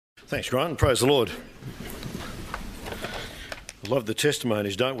Thanks, Grant. Praise the Lord. I love the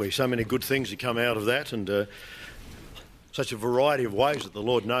testimonies, don't we? So many good things that come out of that, and such a variety of ways that the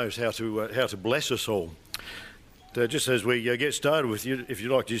Lord knows how to bless us all. Just as we get started with you, if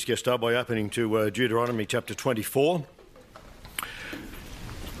you'd like to just get started by opening to Deuteronomy chapter 24. A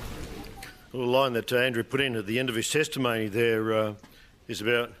little line that Andrew put in at the end of his testimony there is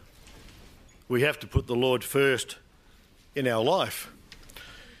about we have to put the Lord first in our life.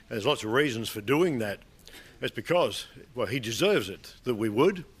 There's lots of reasons for doing that. It's because, well, he deserves it, that we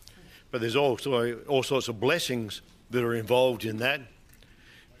would, but there's also all sorts of blessings that are involved in that.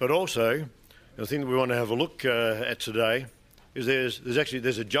 But also, the thing that we want to have a look at today is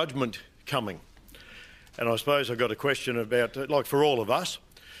there's a judgment coming. And I suppose I've got a question about, like for all of us,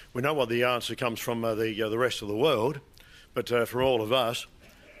 we know what the answer comes from the rest of the world, but for all of us,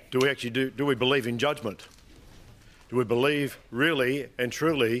 do we believe in judgment? Do we believe really and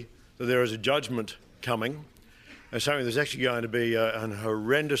truly that there is a judgment coming, and something that's actually going to be an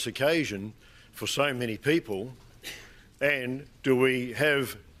horrendous occasion for so many people? And do we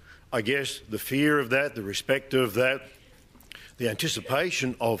have, I guess, the fear of that, the respect of that, the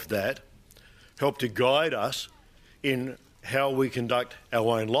anticipation of that, help to guide us in how we conduct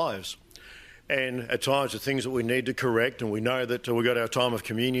our own lives? And at times the things that we need to correct, and we know that we've got our time of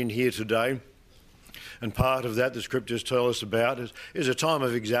communion here today, and part of that the scriptures tell us about is a time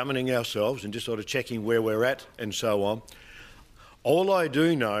of examining ourselves and just sort of checking where we're at and so on. All I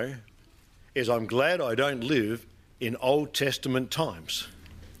do know is I'm glad I don't live in Old Testament times,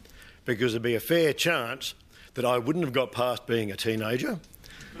 because there'd be a fair chance that I wouldn't have got past being a teenager,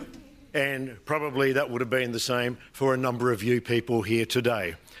 and probably that would have been the same for a number of you people here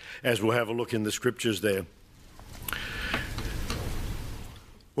today, as we'll have a look in the scriptures there.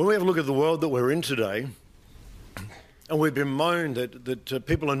 When we have a look at the world that we're in today, and we've been moaned that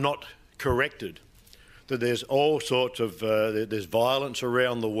people are not corrected, that there's all sorts of, there's violence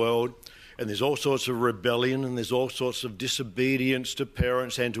around the world, and there's all sorts of rebellion, and there's all sorts of disobedience to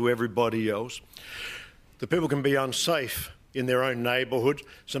parents and to everybody else. The people can be unsafe in their own neighbourhood.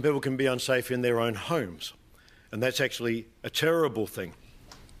 Some people can be unsafe in their own homes, and that's actually a terrible thing.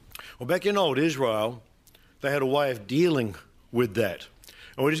 Well, back in old Israel, they had a way of dealing with that.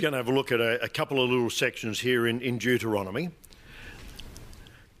 And we're just going to have a look at a couple of little sections here in Deuteronomy.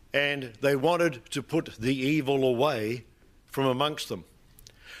 And they wanted to put the evil away from amongst them.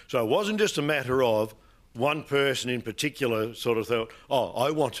 So it wasn't just a matter of one person in particular sort of thought, oh,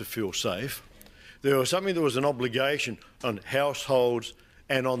 I want to feel safe. There was something that was an obligation on households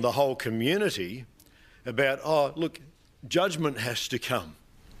and on the whole community about, oh, look, judgment has to come.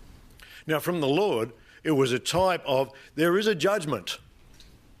 Now, from the Lord, it was a type of, there is a judgment.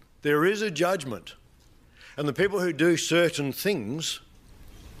 There is a judgment. And the people who do certain things,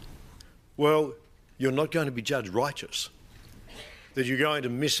 well, you're not going to be judged righteous. That you're going to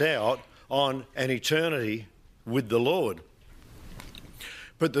miss out on an eternity with the Lord.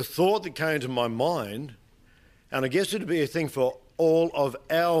 But the thought that came to my mind, and I guess it'd be a thing for all of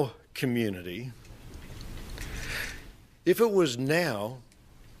our community, if it was now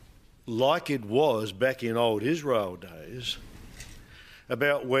like it was back in old Israel days,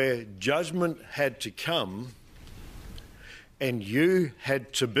 about where judgment had to come and you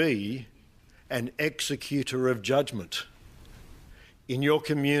had to be an executor of judgment in your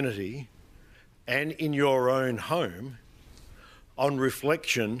community and in your own home, on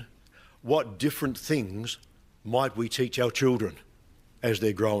reflection, what different things might we teach our children as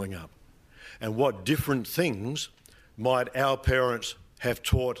they're growing up? And what different things might our parents have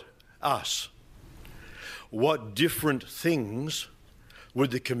taught us? What different things would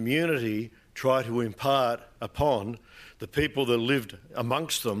the community try to impart upon the people that lived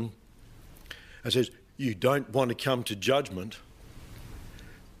amongst them? And says, you don't want to come to judgment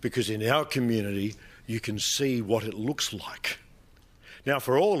because in our community you can see what it looks like. Now,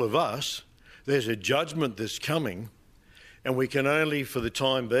 for all of us, there's a judgment that's coming, and we can only, for the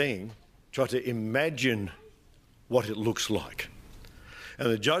time being, try to imagine what it looks like. And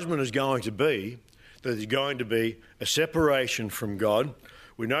the judgment is going to be that there's going to be a separation from God.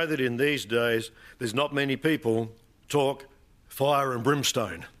 We know that in these days, there's not many people talk fire and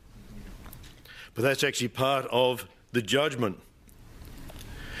brimstone. But that's actually part of the judgment.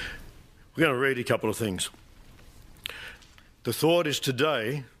 We're going to read a couple of things. The thought is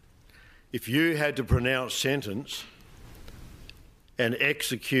today, if you had to pronounce sentence and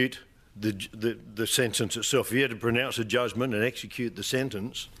execute the sentence itself, if you had to pronounce a judgment and execute the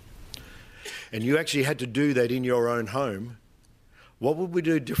sentence, and you actually had to do that in your own home, what would we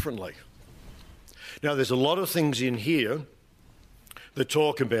do differently? Now, there's a lot of things in here that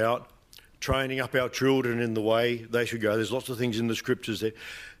talk about training up our children in the way they should go. There's lots of things in the scriptures there.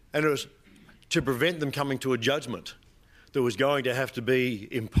 And it was to prevent them coming to a judgment that was going to have to be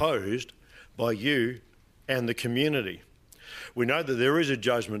imposed by you and the community. We know that there is a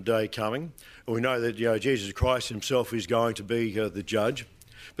judgment day coming, and we know that Jesus Christ himself is going to be the judge.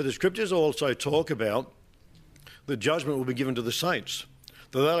 But the scriptures also talk about the judgment will be given to the saints,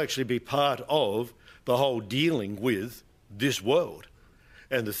 that they'll actually be part of the whole dealing with this world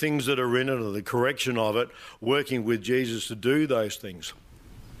and the things that are in it and the correction of it, working with Jesus to do those things.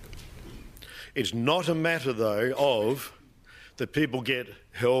 It's not a matter, though, of that people get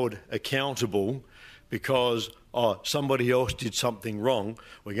held accountable because somebody else did something wrong.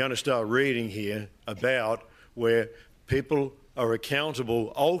 We're going to start reading here about where people are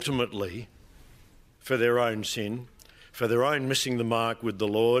accountable ultimately for their own sin, for their own missing the mark with the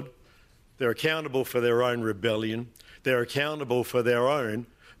Lord. They're accountable for their own rebellion. They're accountable for their own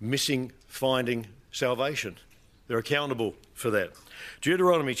finding salvation. They're accountable for that.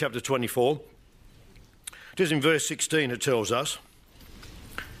 Deuteronomy chapter 24, just in verse 16 it tells us,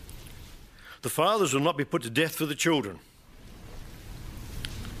 the fathers will not be put to death for the children,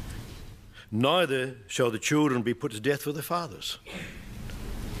 neither shall the children be put to death for their fathers.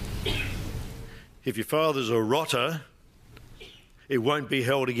 If your father's a rotter, it won't be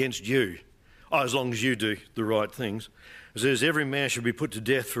held against you, as long as you do the right things. It says every man should be put to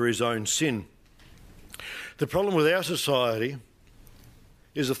death for his own sin. The problem with our society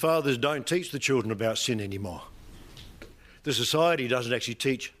is the fathers don't teach the children about sin anymore. The society doesn't actually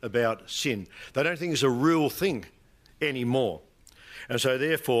teach about sin. They don't think it's a real thing anymore. And so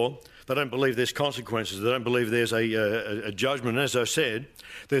therefore, they don't believe there's consequences. They don't believe there's a judgment. And as I said,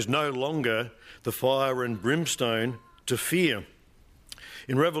 there's no longer the fire and brimstone to fear.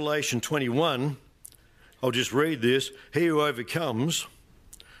 In Revelation 21, I'll just read this. Who overcomes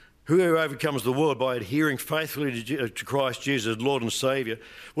the world by adhering faithfully to Christ Jesus, Lord and Saviour,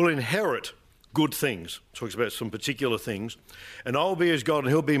 will inherit good things. It talks about some particular things. And I'll be his God and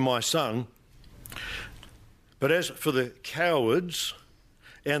he'll be my son. But as for the cowards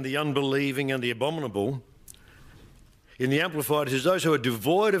and the unbelieving and the abominable, in the Amplified it says those who are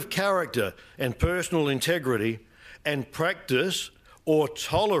devoid of character and personal integrity and practice or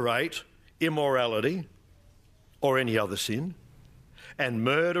tolerate immorality or any other sin, and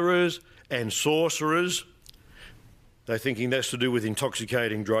murderers and sorcerers, they're thinking that's to do with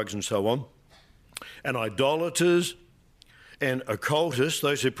intoxicating drugs and so on, and idolaters and occultists,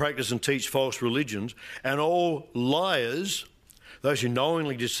 those who practice and teach false religions, and all liars, those who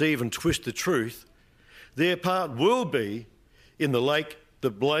knowingly deceive and twist the truth, their part will be in the lake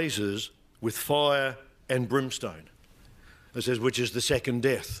that blazes with fire and brimstone. It says, which is the second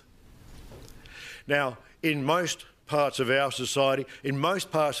death. Now, in most parts of our society, in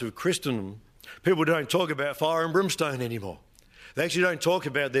most parts of Christendom, people don't talk about fire and brimstone anymore. They actually don't talk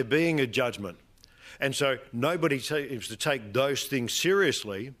about there being a judgment. And so nobody seems to take those things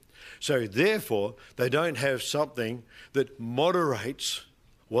seriously. So therefore, they don't have something that moderates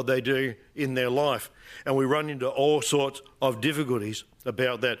what they do in their life. And we run into all sorts of difficulties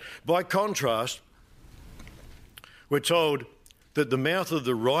about that. By contrast, we're told that the mouth of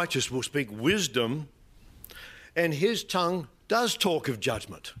the righteous will speak wisdom, and his tongue does talk of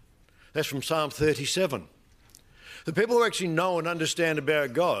judgment. That's from Psalm 37. The people who actually know and understand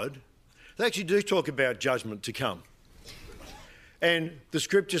about God, they actually do talk about judgment to come. And the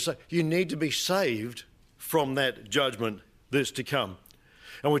scriptures say you need to be saved from that judgment that's to come.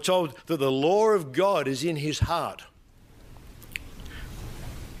 And we're told that the law of God is in his heart,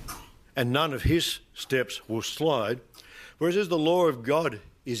 and none of his steps will slide. Whereas as the law of God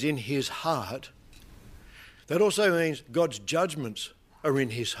is in his heart, that also means God's judgments are in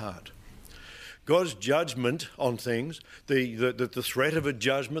his heart. God's judgment on things, the threat of a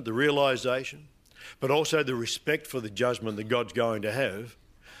judgment, the realisation, but also the respect for the judgment that God's going to have,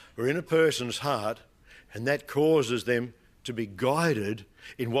 are in a person's heart, and that causes them to be guided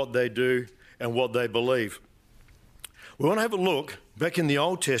in what they do and what they believe. We want to have a look back in the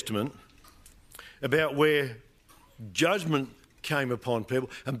Old Testament about where judgment came upon people.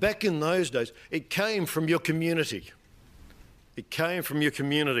 And back in those days, it came from your community. It came from your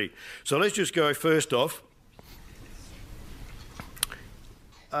community. So let's just go first off.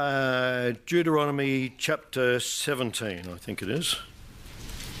 Deuteronomy chapter 17, I think it is.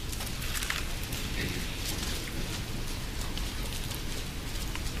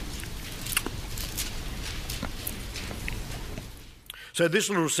 So this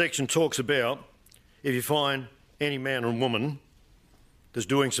little section talks about if you find any man or woman that's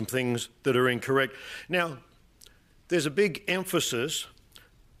doing some things that are incorrect. Now, there's a big emphasis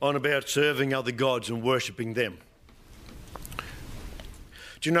on about serving other gods and worshipping them.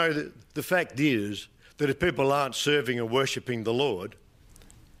 Do you know that the fact is that if people aren't serving and worshipping the Lord,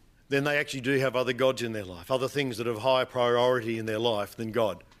 then they actually do have other gods in their life, other things that have higher priority in their life than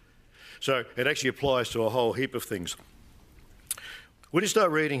God. So it actually applies to a whole heap of things. We'll just start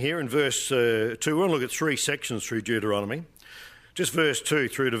reading here in verse 2. We're going to look at 3 sections through Deuteronomy. Just verse 2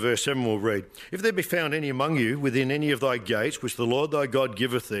 through to verse 7 we'll read. If there be found any among you within any of thy gates, which the Lord thy God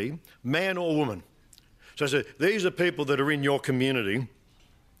giveth thee, man or woman. So these are people that are in your community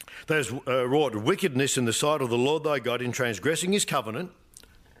that has wrought wickedness in the sight of the Lord thy God in transgressing his covenant,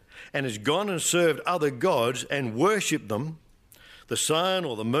 and has gone and served other gods and worshipped them, the sun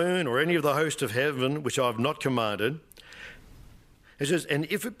or the moon or any of the host of heaven, which I have not commanded. It says, and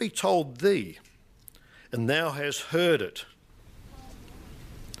if it be told thee, and thou hast heard it.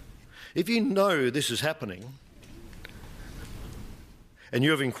 If you know this is happening, and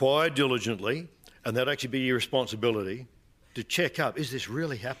you have inquired diligently, and that'd actually be your responsibility, to check up, is this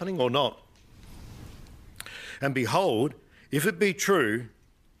really happening or not? And behold, if it be true,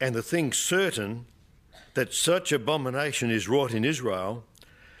 and the thing certain, that such abomination is wrought in Israel,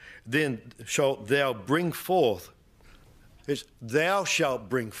 then shalt thou bring forth. Thou shalt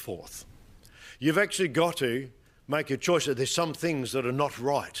bring forth. You've actually got to make a choice that there's some things that are not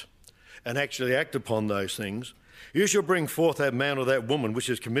right and actually act upon those things. You shall bring forth that man or that woman which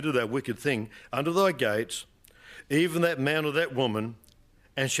has committed that wicked thing under thy gates, even that man or that woman,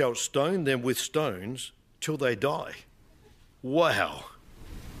 and shalt stone them with stones till they die. Wow.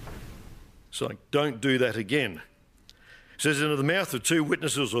 It's like, don't do that again. It says, into the mouth of 2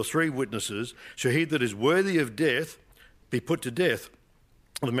 witnesses or 3 witnesses shall he that is worthy of death be put to death.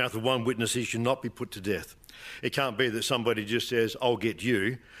 In the mouth of 1 witness he should not be put to death. It can't be that somebody just says, I'll get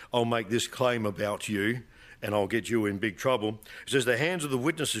you, I'll make this claim about you, and I'll get you in big trouble. It says, the hands of the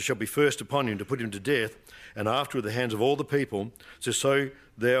witnesses shall be first upon him to put him to death, and afterward the hands of all the people. It says, so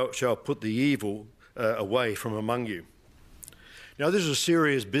thou shalt put the evil away from among you. Now this is a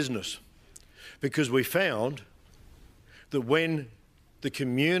serious business, because we found that when the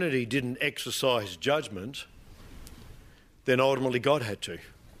community didn't exercise judgment, then ultimately God had to.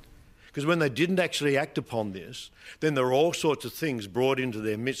 Because when they didn't actually act upon this, then there were all sorts of things brought into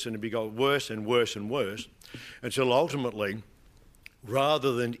their midst, and it got worse and worse and worse, until ultimately,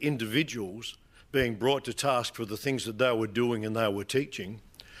 rather than individuals being brought to task for the things that they were doing and they were teaching,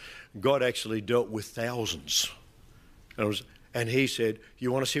 God actually dealt with thousands. And he said,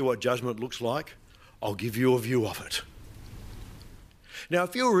 you want to see what judgment looks like? I'll give you a view of it. Now,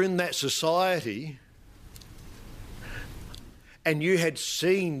 if you were in that society and you had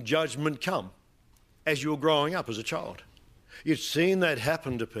seen judgment come as you were growing up as a child, you'd seen that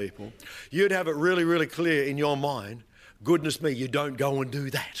happen to people, you'd have it really, really clear in your mind, goodness me, you don't go and do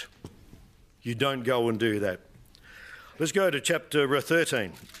that. You don't go and do that. Let's go to chapter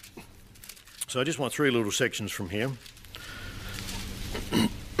 13. So I just want 3 little sections from here.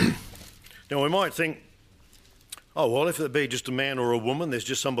 Now we might think, oh, well, if it be just a man or a woman, there's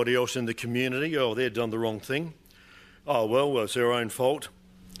just somebody else in the community, oh, they've done the wrong thing. Oh, well, it's their own fault.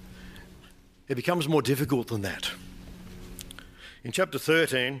 It becomes more difficult than that. In chapter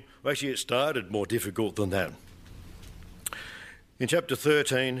 13, well, actually it started more difficult than that. In chapter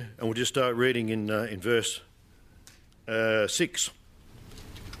 13, and we'll just start reading in verse 6.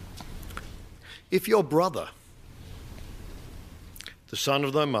 If your brother, the son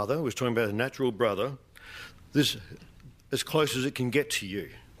of thy mother, was talking about a natural brother, this as close as it can get to you.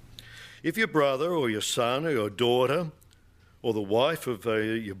 If your brother or your son or your daughter or the wife of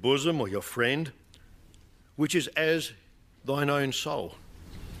your bosom or your friend, which is as thine own soul,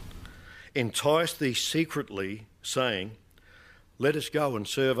 entice thee secretly, saying, let us go and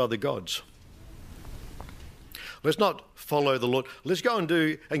serve other gods. Let's not follow the Lord. Let's go and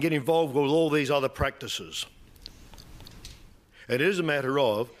do and get involved with all these other practices. It is a matter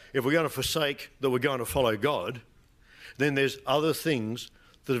of, if we're going to forsake that we're going to follow God, then there's other things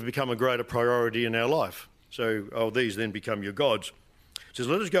that have become a greater priority in our life. So, these then become your gods. It says,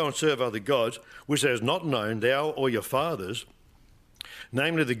 let us go and serve other gods, which thou hast not known, thou or your fathers,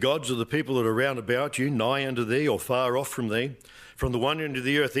 namely the gods of the people that are round about you, nigh unto thee or far off from thee, from the one end of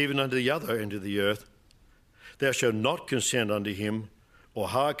the earth even unto the other end of the earth. Thou shalt not consent unto him or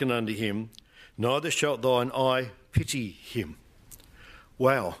hearken unto him, neither shalt thine eye pity him.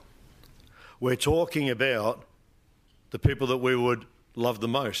 Wow. We're talking about the people that we would love the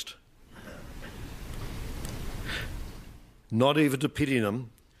most. Not even to pity them,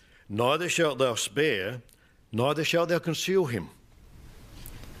 neither shalt thou spare, neither shalt thou conceal him.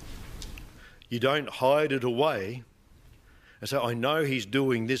 You don't hide it away and say, I know he's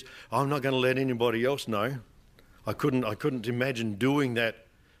doing this. I'm not going to let anybody else know. I couldn't imagine doing that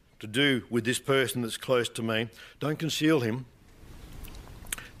to do with this person that's close to me. Don't conceal him,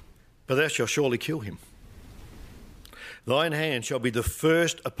 but thou shalt surely kill him. Thine hand shall be the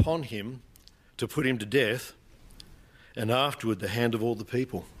first upon him to put him to death, and afterward the hand of all the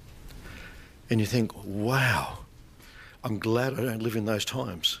people. And you think, wow, I'm glad I don't live in those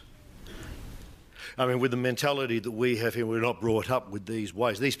times. I mean, with the mentality that we have here, we're not brought up with these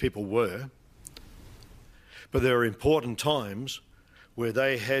ways. These people were. But there are important times where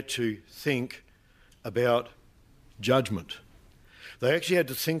they had to think about judgment. They actually had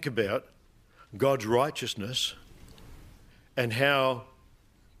to think about God's righteousness and how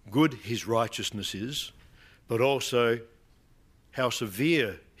good his righteousness is, but also how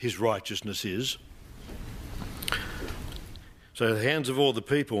severe his righteousness is. So the hands of all the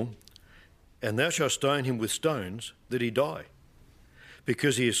people, and thou shalt stone him with stones, that he die,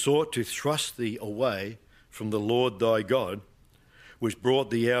 because he has sought to thrust thee away from the Lord thy God, which brought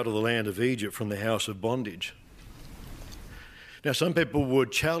thee out of the land of Egypt from the house of bondage. Now, some people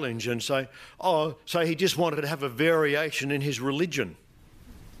would challenge and say, oh, so he just wanted to have a variation in his religion.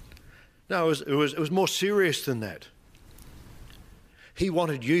 No, it was more serious than that. He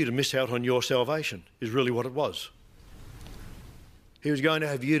wanted you to miss out on your salvation, is really what it was. He was going to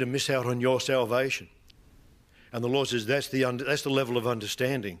have you to miss out on your salvation. And the Lord says, that's the level of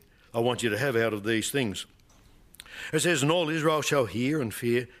understanding I want you to have out of these things. It says, and all Israel shall hear and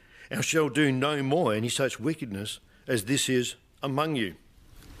fear, and shall do no more any such wickedness as this is among you.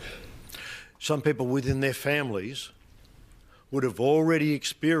 Some people within their families would have already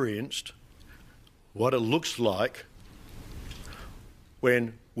experienced what it looks like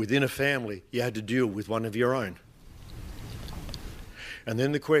when within a family you had to deal with one of your own. And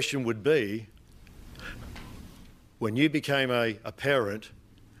then the question would be, when you became a parent,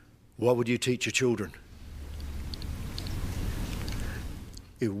 what would you teach your children?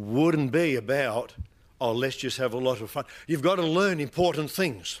 It wouldn't be about, oh, let's just have a lot of fun. You've got to learn important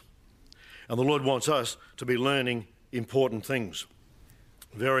things. And the Lord wants us to be learning important things.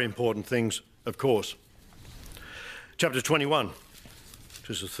 Very important things, of course. Chapter 21, which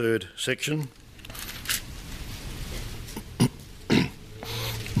is the third section.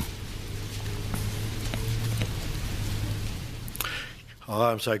 Oh,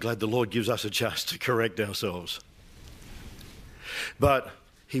 I'm so glad the Lord gives us a chance to correct ourselves. But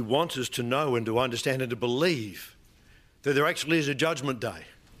he wants us to know and to understand and to believe that there actually is a judgment day.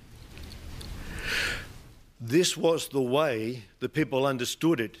 This was the way the people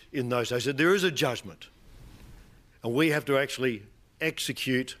understood it in those days, that there is a judgment. And we have to actually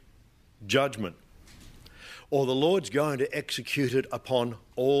execute judgment. Or the Lord's going to execute it upon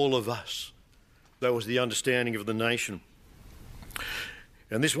all of us. That was the understanding of the nation.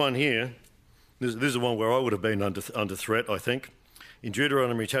 And this one here, this is the one where I would have been under threat, I think. In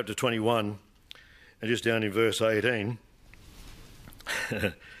Deuteronomy chapter 21, and just down in verse 18,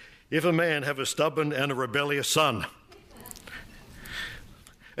 if a man have a stubborn and a rebellious son.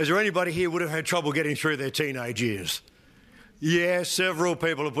 Is there anybody here who would have had trouble getting through their teenage years? Yeah, several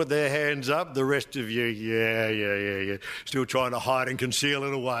people have put their hands up. The rest of you, yeah. Still trying to hide and conceal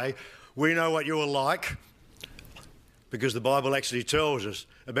it away. We know what you were like, because the Bible actually tells us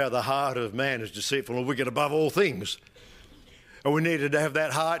about the heart of man is deceitful and wicked above all things. And we needed to have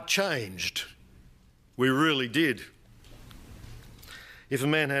that heart changed. We really did. If a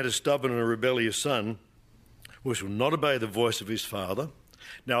man had a stubborn and a rebellious son, which will not obey the voice of his father.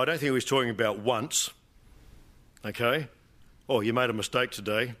 Now, I don't think he was talking about once. Okay? Oh, you made a mistake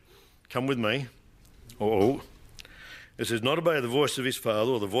today. Come with me. Oh. It says, not obey the voice of his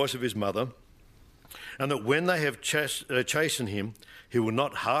father or the voice of his mother, and that when they have chastened him, he will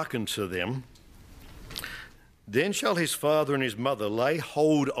not hearken to them. Then shall his father and his mother lay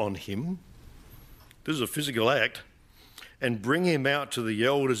hold on him, this is a physical act, and bring him out to the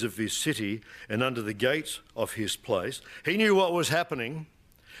elders of his city and under the gates of his place. He knew what was happening.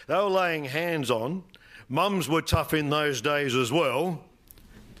 They were laying hands on. Mums were tough in those days as well.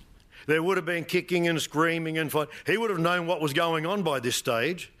 There would have been kicking and screaming and fighting. He would have known what was going on by this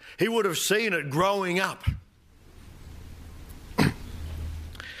stage. He would have seen it growing up.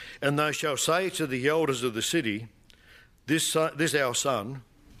 And they shall say to the elders of the city, this our son,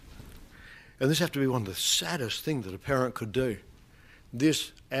 and this has to be one of the saddest things that a parent could do,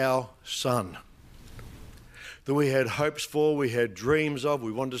 this our son. that we had hopes for, we had dreams of,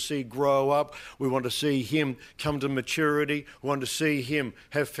 we wanted to see grow up, we wanted to see him come to maturity, we wanted to see him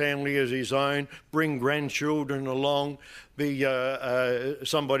have family as his own, bring grandchildren along, be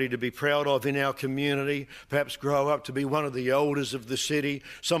somebody to be proud of in our community, perhaps grow up to be one of the elders of the city,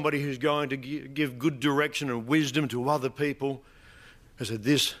 somebody who's going to give good direction and wisdom to other people. I said,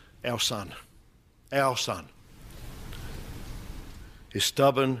 this, our son, is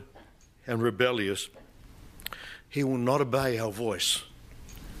stubborn and rebellious. He will not obey our voice.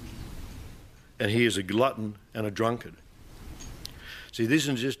 And he is a glutton and a drunkard. See, this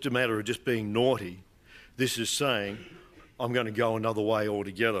isn't just a matter of just being naughty. This is saying, I'm going to go another way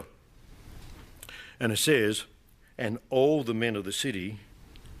altogether. And it says, and all the men of the city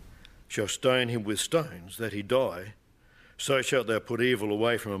shall stone him with stones, that he die. So shalt thou put evil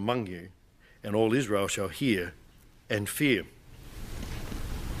away from among you, and all Israel shall hear and fear.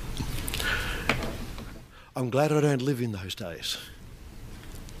 I'm glad I don't live in those days.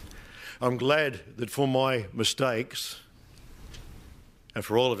 I'm glad that for my mistakes and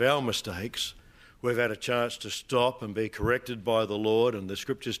for all of our mistakes, we've had a chance to stop and be corrected by the Lord, and the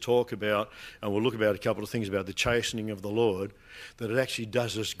scriptures talk about, and we'll look about a couple of things about the chastening of the Lord, that it actually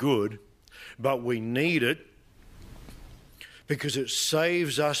does us good, but we need it because it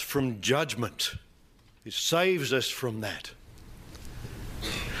saves us from judgment. It saves us from that.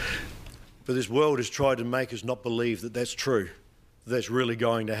 But this world has tried to make us not believe that that's true, that that's really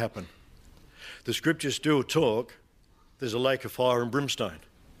going to happen. The scriptures still talk, there's a lake of fire and brimstone.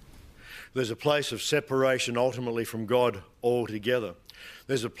 There's a place of separation ultimately from God altogether.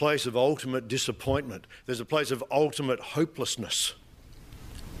 There's a place of ultimate disappointment. There's a place of ultimate hopelessness.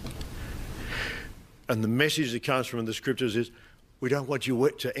 And the message that comes from the scriptures is, we don't want you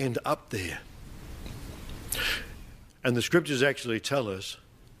to end up there. And the scriptures actually tell us,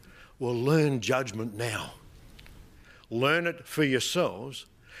 well, learn judgment now. Learn it for yourselves,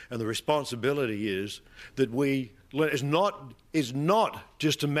 and the responsibility is that we learn. It's not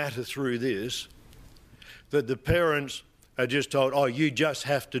just a matter through this that the parents are just told, oh, you just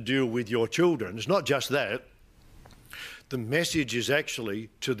have to deal with your children. It's not just that. The message is actually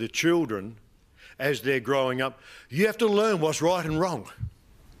to the children as they're growing up, you have to learn what's right and wrong.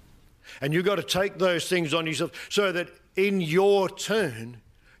 And you've got to take those things on yourself so that in your turn,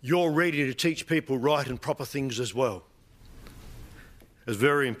 you're ready to teach people right and proper things as well. It's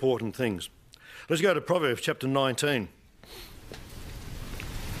very important things. Let's go to Proverbs chapter 19.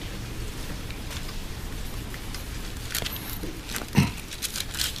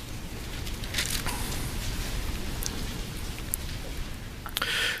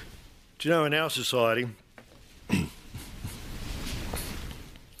 Do you know, in our society,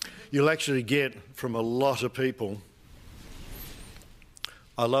 you'll actually get from a lot of people,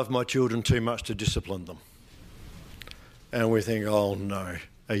 I love my children too much to discipline them. And we think, oh no,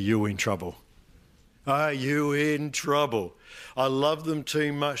 are you in trouble? Are you in trouble? I love them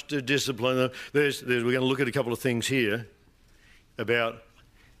too much to discipline them. We're going to look at a couple of things here about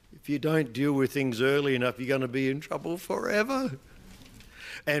if you don't deal with things early enough, you're going to be in trouble forever.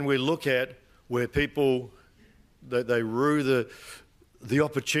 And we look at where people, they rue the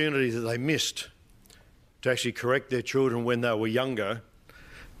opportunity that they missed to actually correct their children when they were younger,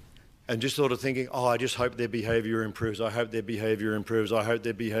 and just sort of thinking, oh, I just hope their behaviour improves. I hope their behaviour improves. I hope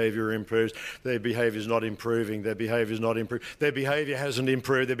their behaviour improves. Their behaviour's not improving. Their behaviour's not improving. Their behaviour hasn't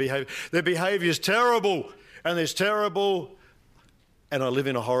improved. Their behaviour's terrible, and it's terrible, and I live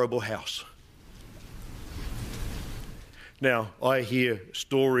in a horrible house. Now, I hear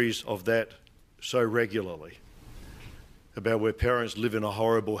stories of that so regularly about where parents live in a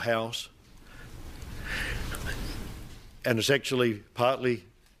horrible house, and it's actually partly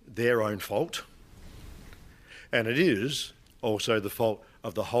their own fault, and it is also the fault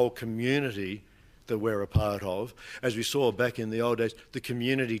of the whole community that we're a part of. As we saw back in the old days, the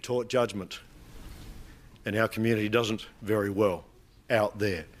community taught judgment, and our community doesn't very well out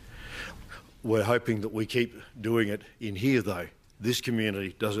there. We're hoping that we keep doing it in here, though. This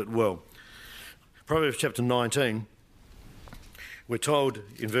community does it well. Proverbs chapter 19, we're told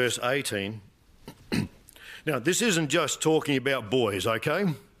in verse 18, now this isn't just talking about boys, okay?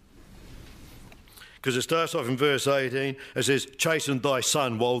 Because it starts off in verse 18, it says, chasten thy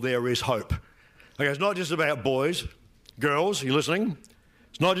son while there is hope. Okay, it's not just about boys, girls, you listening?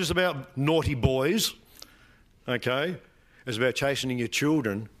 It's not just about naughty boys, okay? It's about chastening your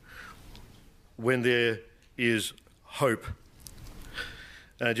children when there is hope.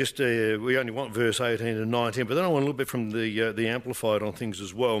 We only want verse 18 and 19, but then I want a little bit from the Amplified on things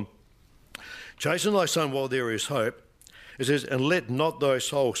as well. Chasten thy son while there is hope. It says, and let not thy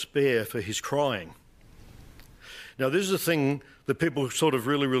soul spare for his crying. Now, this is a thing that people sort of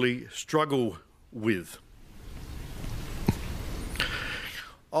really struggle with.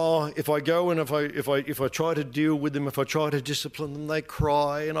 Oh, if I go and if I try to deal with them, if I try to discipline them, they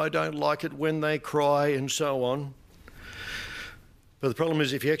cry, and I don't like it when they cry, and so on. But the problem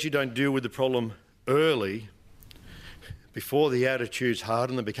is, if you actually don't deal with the problem early, before the attitudes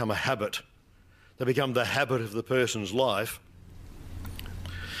harden, they become a habit. They become the habit of the person's life.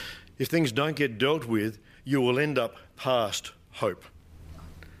 If things don't get dealt with, you will end up past hope.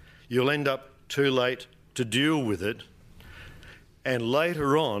 You'll end up too late to deal with it. And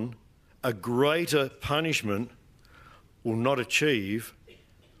later on, a greater punishment will not achieve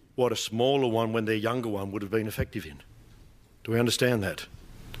what a smaller one, when they're younger one, would have been effective in. Do we understand that?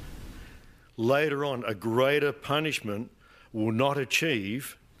 Later on, a greater punishment will not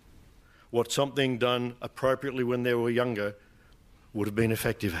achieve what something done appropriately when they were younger would have been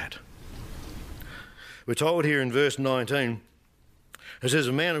effective at. We're told here in verse 19, it says,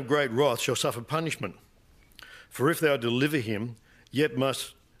 "A man of great wrath shall suffer punishment, for if thou deliver him, yet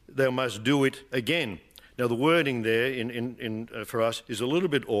thou must do it again." Now the wording there for us is a little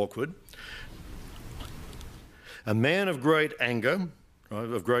bit awkward. A man of great anger, right,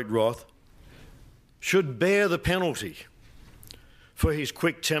 of great wrath, should bear the penalty for his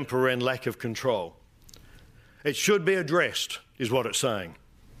quick temper and lack of control. It should be addressed, is what it's saying.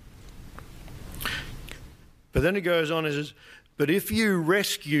 But then it goes on and says, "But if you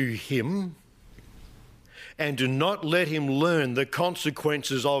rescue him and do not let him learn the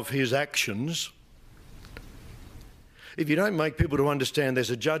consequences of his actions," if you don't make people to understand there's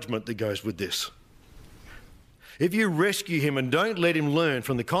a judgment that goes with this. If you rescue him and don't let him learn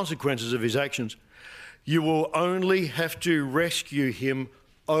from the consequences of his actions, you will only have to rescue him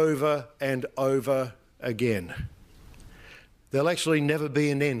over and over again. There'll actually never be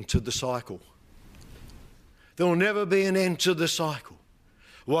an end to the cycle. There will never be an end to the cycle.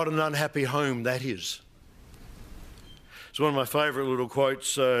 What an unhappy home that is. It's one of my favourite little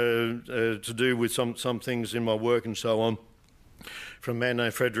quotes to do with some things in my work and so on, from a man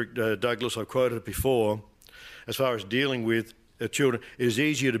named Frederick Douglass. I've quoted it before. As far as dealing with children, it is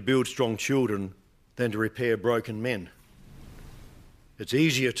easier to build strong children than to repair broken men. It's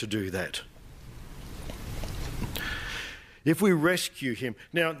easier to do that. If we rescue him...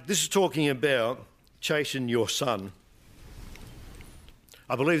 Now, this is talking about chasing your son.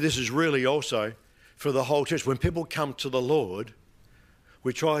 I believe this is really also for the whole church. When people come to the Lord,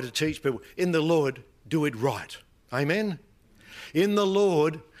 we try to teach people, in the Lord, do it right. Amen? In the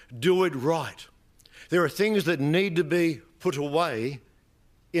Lord, do it right. There are things that need to be put away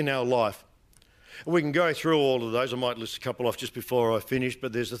in our life. We can go through all of those. I might list a couple off just before I finish,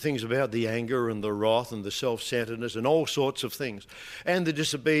 but there's the things about the anger and the wrath and the self-centeredness and all sorts of things, and the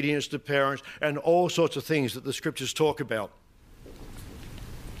disobedience to parents and all sorts of things that the scriptures talk about.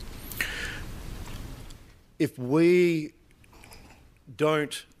 If we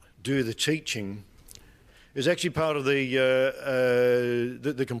don't do the teaching, is actually part of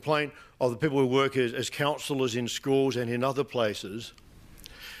the complaint of the people who work as counsellors in schools and in other places.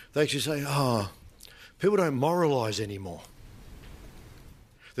 They actually say, people don't moralise anymore.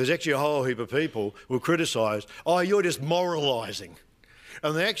 There's actually a whole heap of people who criticise, you're just moralising.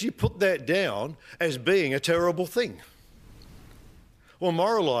 And they actually put that down as being a terrible thing. Well,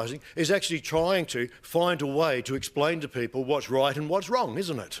 moralising is actually trying to find a way to explain to people what's right and what's wrong,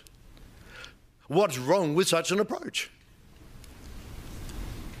 isn't it? What's wrong with such an approach?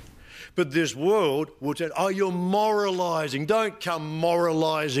 But this world will say, you're moralising. Don't come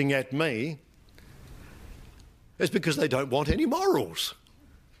moralising at me. It's because they don't want any morals.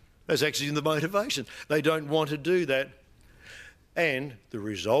 That's actually the motivation. They don't want to do that. And the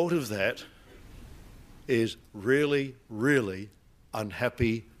result of that is really, really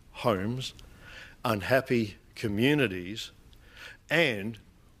unhappy homes, unhappy communities, and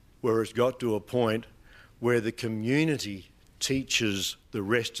where it's got to a point where the community teaches the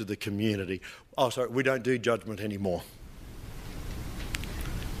rest of the community, we don't do judgment anymore.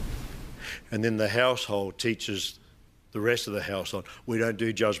 And then the household teaches the rest of the household, we don't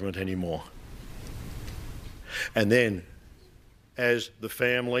do judgment anymore. And then, as the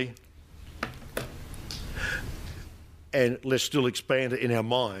family, and let's still expand it in our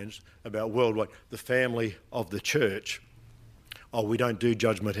minds about worldwide, the family of the church, we don't do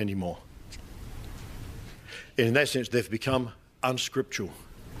judgment anymore. And in that sense, they've become unscriptural.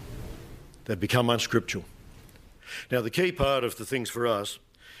 They've become unscriptural. Now, the key part of the things for us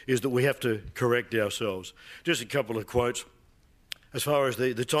is that we have to correct ourselves. Just a couple of quotes. As far as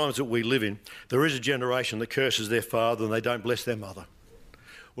the times that we live in, there is a generation that curses their father and they don't bless their mother.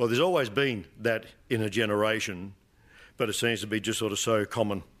 Well, there's always been that in a generation but it seems to be just sort of so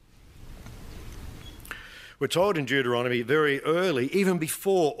common. We're told in Deuteronomy very early, even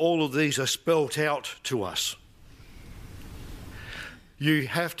before all of these are spelt out to us, you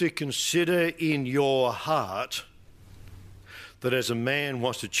have to consider in your heart that as a man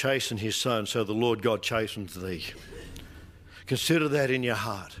wants to chasten his son, so the Lord God chastens thee. Consider that in your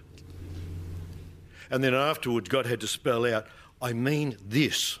heart. And then afterwards, God had to spell out, I mean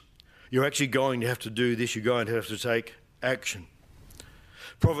this. You're actually going to have to do this. You're going to have to take action.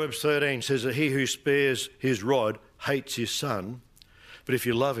 Proverbs 13 says that he who spares his rod hates his son, but if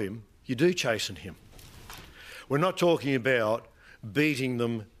you love him, you do chasten him. We're not talking about beating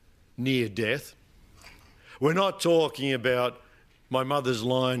them near death. We're not talking about my mother's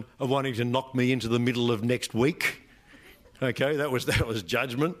line of wanting to knock me into the middle of next week. Okay, that was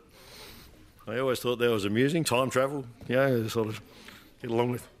judgment. I always thought that was amusing. Time travel, sort of get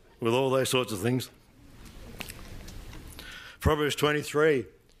along with all those sorts of things. Proverbs 23,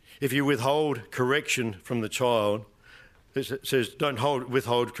 if you withhold correction from the child, it says don't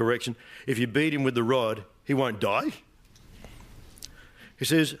withhold correction. If you beat him with the rod, he won't die. He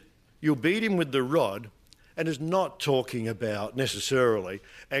says you'll beat him with the rod, and is not talking about necessarily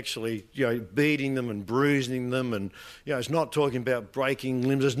actually, beating them and bruising them, and it's not talking about breaking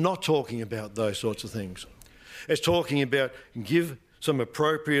limbs. It's not talking about those sorts of things. It's talking about give some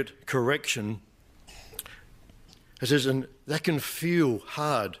appropriate correction. It says, and that can feel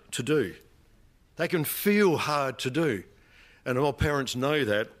hard to do. They can feel hard to do, and all parents know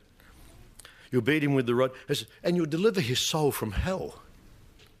that. You'll beat him with the rod, and you'll deliver his soul from hell.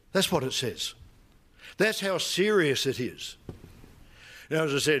 That's what it says. That's how serious it is. Now,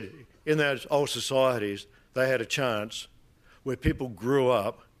 as I said, in those old societies, they had a chance where people grew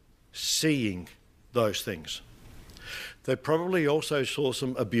up seeing those things. They probably also saw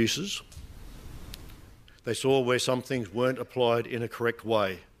some abuses. They saw where some things weren't applied in a correct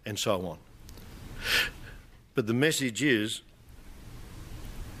way, and so on. But the message is,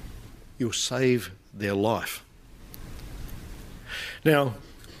 you'll save their life. Now,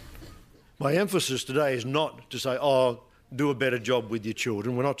 my emphasis today is not to say, do a better job with your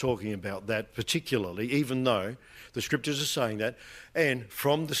children. We're not talking about that particularly, even though the scriptures are saying that. And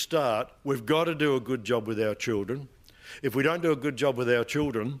from the start, we've got to do a good job with our children. If we don't do a good job with our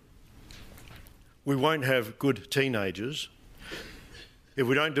children, we won't have good teenagers. If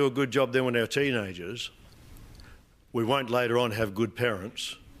we don't do a good job then with our teenagers, we won't later on have good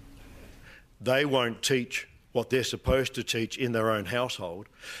parents. They won't teach what they're supposed to teach in their own household,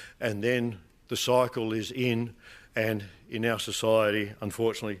 and then the cycle is in, and in our society,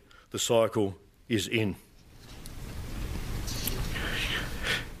 unfortunately, the cycle is in.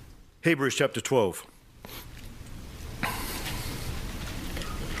 Hebrews chapter 12.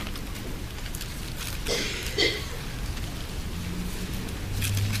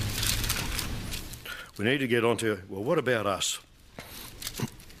 We need to get on to, well, what about us?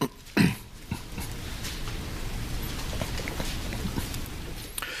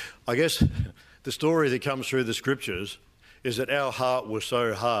 I guess the story that comes through the scriptures is that our heart was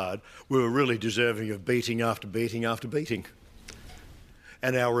so hard, we were really deserving of beating after beating after beating.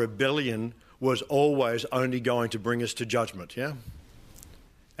 And our rebellion was always only going to bring us to judgment, yeah?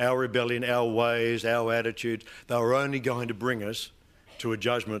 Our rebellion, our ways, our attitudes, they were only going to bring us to a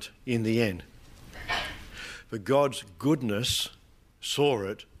judgment in the end. But God's goodness saw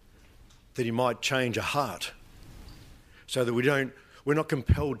it that he might change a heart so that we're not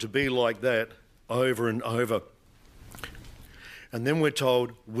compelled to be like that over and over. And then we're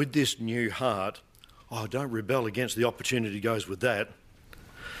told, with this new heart, don't rebel against the opportunity goes with that.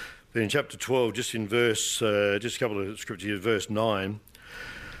 But in chapter 12, just a couple of scriptures, verse 9,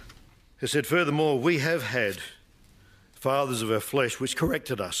 it said, furthermore, we have had fathers of our flesh which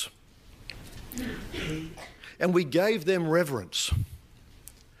corrected us, and we gave them reverence.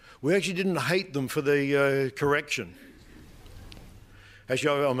 We actually didn't hate them for the correction.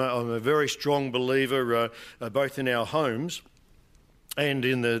 Actually, I'm a very strong believer, both in our homes and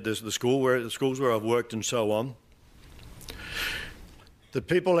in the schools where I've worked and so on. The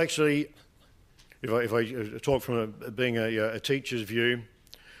people actually, if I talk from being a teacher's view,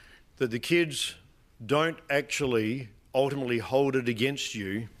 that the kids don't actually ultimately hold it against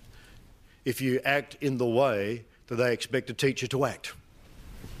you if you act in the way that they expect a teacher to act.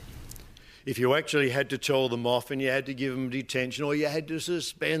 If you actually had to tell them off and you had to give them detention, or you had to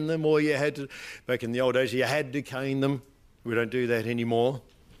suspend them, or you had to, back in the old days, you had to cane them. We don't do that anymore.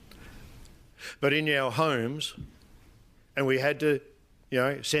 But in our homes, and we had to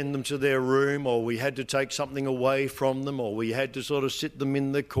send them to their room, or we had to take something away from them, or we had to sort of sit them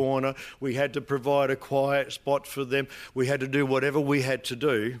in the corner. We had to provide a quiet spot for them. We had to do whatever we had to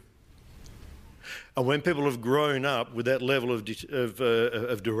do. And when people have grown up with that level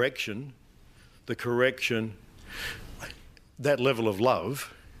of direction, the correction, that level of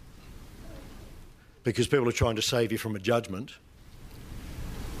love, because people are trying to save you from a judgment,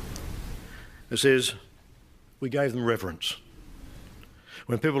 it says we gave them reverence.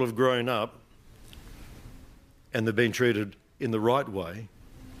 When people have grown up and they've been treated in the right way,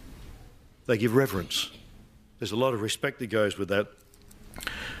 they give reverence. There's a lot of respect that goes with that.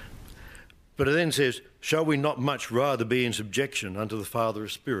 But it then says, shall we not much rather be in subjection unto the Father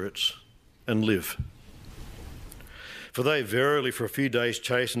of spirits and live? For they verily for a few days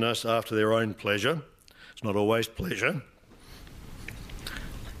chasten us after their own pleasure. It's not always pleasure.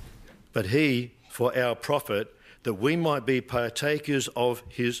 But he for our profit, that we might be partakers of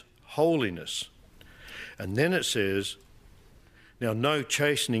his holiness. And then it says, now no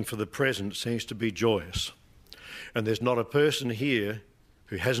chastening for the present seems to be joyous. And there's not a person here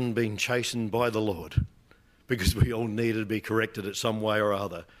who hasn't been chastened by the Lord, because we all needed to be corrected at some way or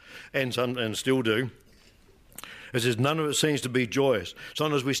other, and still do. It says none of it seems to be joyous.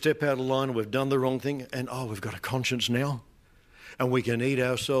 Sometimes we step out of line and we've done the wrong thing, and we've got a conscience now, and we can eat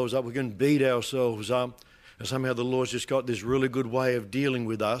ourselves up, we can beat ourselves up, and somehow the Lord's just got this really good way of dealing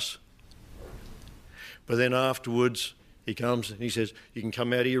with us. But then afterwards he comes and he says, you can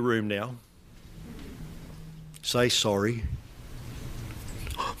come out of your room now, say sorry.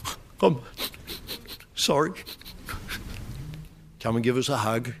 I'm sorry. Come and give us a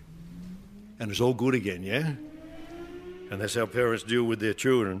hug, and it's all good again, yeah? And that's how parents deal with their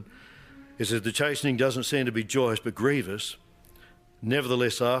children. It says the chastening doesn't seem to be joyous but grievous.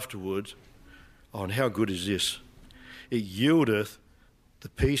 Nevertheless afterwards, and how good is this? It yieldeth the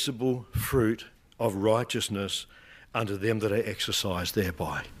peaceable fruit of righteousness unto them that are exercised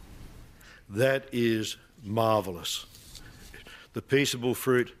thereby. That is marvellous. The peaceable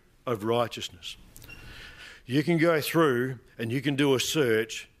fruit of righteousness. You can go through and you can do a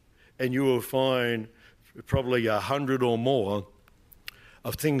search and you will find probably 100 or more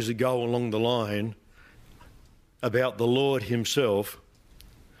of things that go along the line about the Lord himself.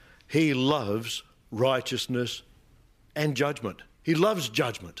 He loves righteousness and judgment. He loves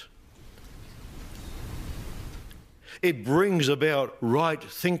judgment. It brings about right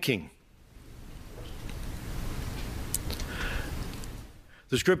thinking.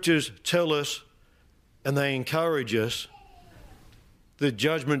 The scriptures tell us, and they encourage us, that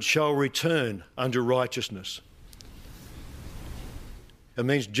judgment shall return unto righteousness. It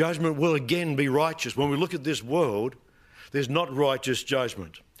means judgment will again be righteous. When we look at this world, there's not righteous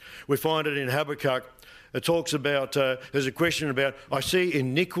judgment. We find it in Habakkuk. It talks about, there's a question about, I see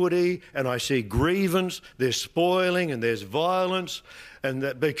iniquity and I see grievance, there's spoiling and there's violence, and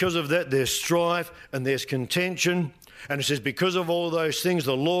that because of that there's strife and there's contention. And it says, because of all those things,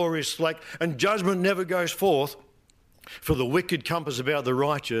 the law is slack, and judgment never goes forth, for the wicked compass about the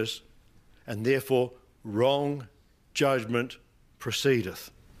righteous, and therefore wrong judgment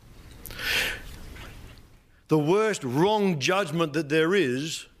proceedeth. The worst wrong judgment that there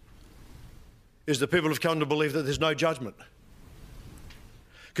is that people have come to believe that there's no judgment,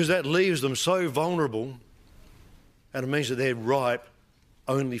 because that leaves them so vulnerable, and it means that they're ripe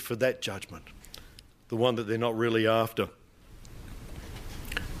only for that judgment, the one that they're not really after.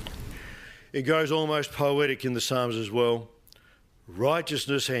 It goes almost poetic in the Psalms as well.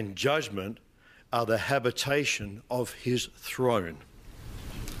 Righteousness and judgment are the habitation of his throne.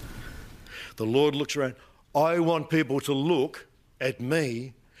 The Lord looks around. I want people to look at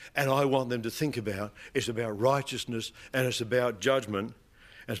me, and I want them to think about, it's about righteousness and it's about judgment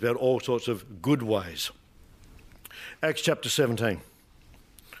and it's about all sorts of good ways. Acts chapter 17.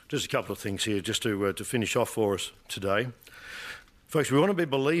 Just a couple of things here just to finish off for us today. Folks, we want to be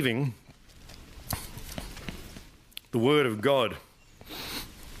believing the Word of God.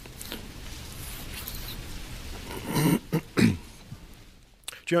 Do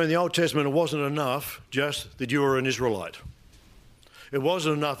you know, in the Old Testament, it wasn't enough just that you were an Israelite. It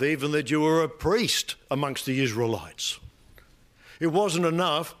wasn't enough even that you were a priest amongst the Israelites. It wasn't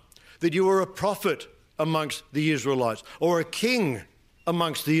enough that you were a prophet amongst the Israelites or a king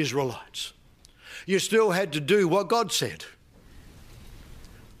amongst the Israelites. You still had to do what God said.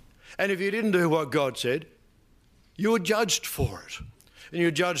 And if you didn't do what God said, you were judged for it, and you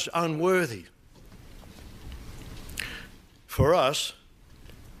were judged unworthy. For us,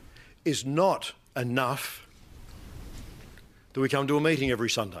 it's not enough that we come to a meeting every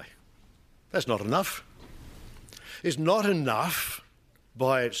Sunday. That's not enough. It's not enough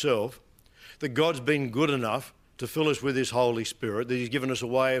by itself, that God's been good enough to fill us with his Holy Spirit, that he's given us a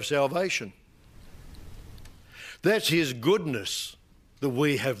way of salvation. That's his goodness that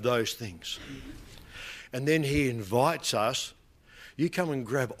we have those things. And then he invites us, you come and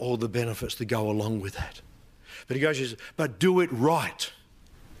grab all the benefits that go along with that. But he goes, but do it right.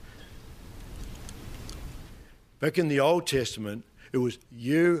 Back in the Old Testament, it was,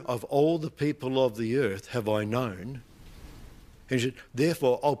 you of all the people of the earth have I known. And he said,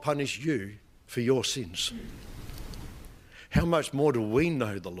 therefore I'll punish you for your sins. How much more do we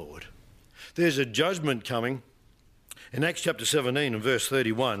know the Lord? There's a judgment coming. In Acts chapter 17 and verse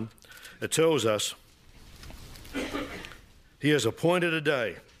 31, it tells us, he has appointed a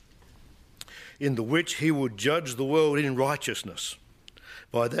day in the which he will judge the world in righteousness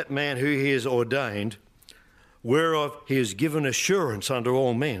by that man who he has ordained, whereof he has given assurance unto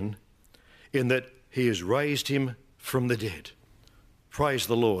all men, in that he has raised him from the dead. Praise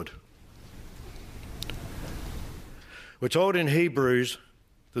the Lord. We're told in Hebrews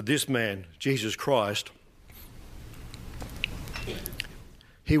that this man, Jesus Christ,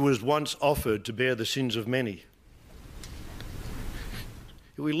 he was once offered to bear the sins of many.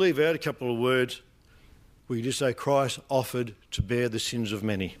 If we leave out a couple of words, we just say Christ offered to bear the sins of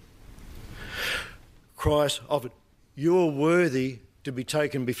many. Christ offered, you are worthy to be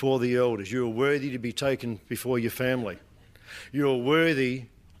taken before the elders. You are worthy to be taken before your family. You are worthy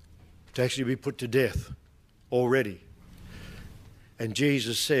to actually be put to death already. And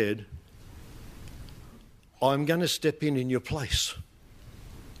Jesus said, I'm going to step in your place.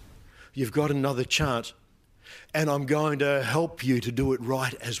 You've got another chance, and I'm going to help you to do it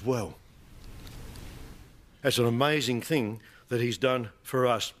right as well. That's an amazing thing that he's done for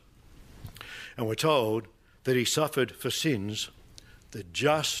us. And we're told that he suffered for sins, the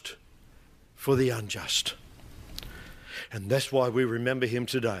just for the unjust. And that's why we remember him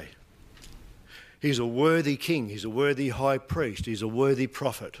today. He's a worthy king. He's a worthy high priest. He's a worthy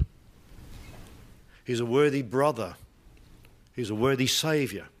prophet. He's a worthy brother. He's a worthy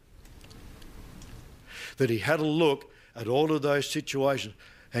saviour. That he had a look at all of those situations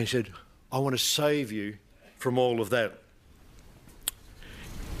and he said, I want to save you from all of that.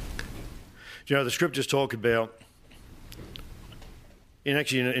 You know, the scriptures talk about, in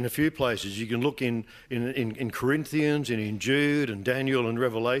a few places, you can look in Corinthians and in Jude and Daniel and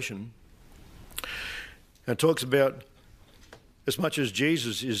Revelation, and it talks about, as much as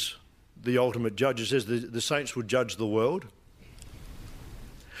Jesus is the ultimate judge, it says the saints would judge the world.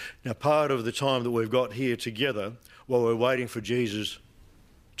 Now, part of the time that we've got here together while we're waiting for Jesus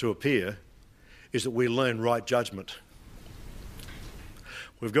to appear is that we learn right judgment.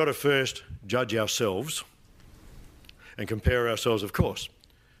 We've got to first judge ourselves and compare ourselves, of course,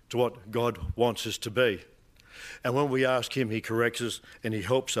 to what God wants us to be. And when we ask him, he corrects us and he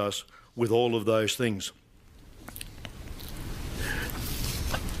helps us with all of those things.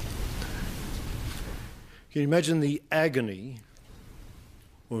 Can you imagine the agony,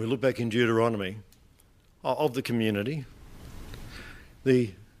 when we look back in Deuteronomy, of the community,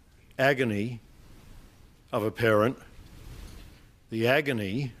 the agony of a parent, the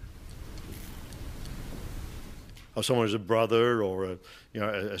agony of someone who's a brother or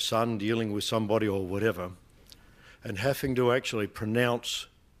a son dealing with somebody or whatever, and having to actually pronounce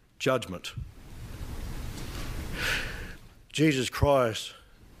judgment. Jesus Christ,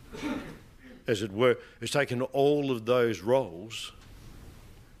 as it were, has taken all of those roles.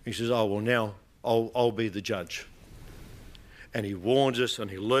 He says, oh, well, now I'll be the judge. And he warns us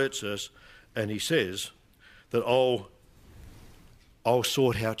and he alerts us and he says that I'll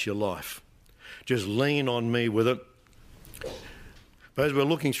sort out your life. Just lean on me with it. But as we're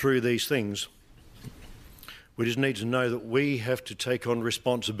looking through these things, we just need to know that we have to take on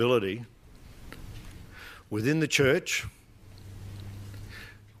responsibility within the church,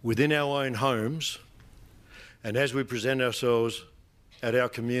 within our own homes, and as we present ourselves at our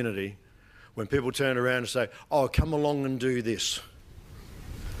community, when people turn around and say, oh, come along and do this,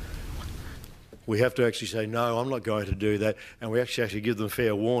 we have to actually say, no, I'm not going to do that, and we actually give them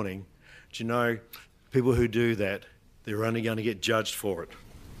fair warning. Do you know, people who do that, they're only going to get judged for it.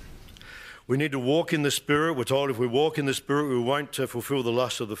 We need to walk in the Spirit. We're told if we walk in the Spirit, we won't fulfil the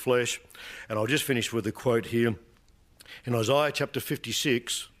lust of the flesh. And I'll just finish with a quote here. In Isaiah chapter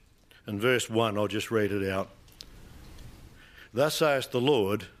 56 and verse 1, I'll just read it out. Thus saith the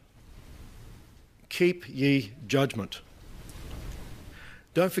Lord, keep ye judgment.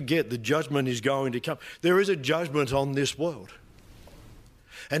 Don't forget the judgment is going to come. There is a judgment on this world.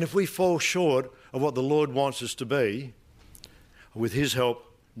 And if we fall short of what the Lord wants us to be, with his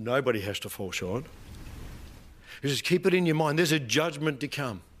help, nobody has to fall short. He says, keep it in your mind. There's a judgment to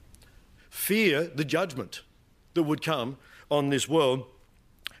come. Fear the judgment that would come on this world.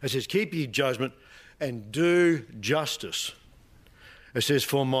 It says, keep your judgment and do justice. It says,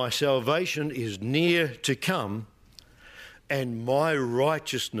 for my salvation is near to come and my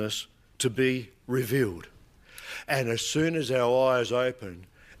righteousness to be revealed. And as soon as our eyes open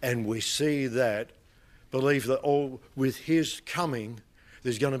and we see that, believe that with his coming,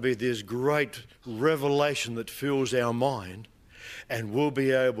 there's going to be this great revelation that fills our mind, and we'll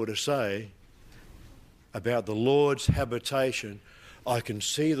be able to say about the Lord's habitation, I can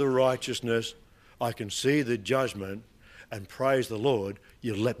see the righteousness, I can see the judgment, and praise the Lord,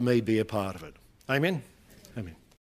 you let me be a part of it. Amen? Amen.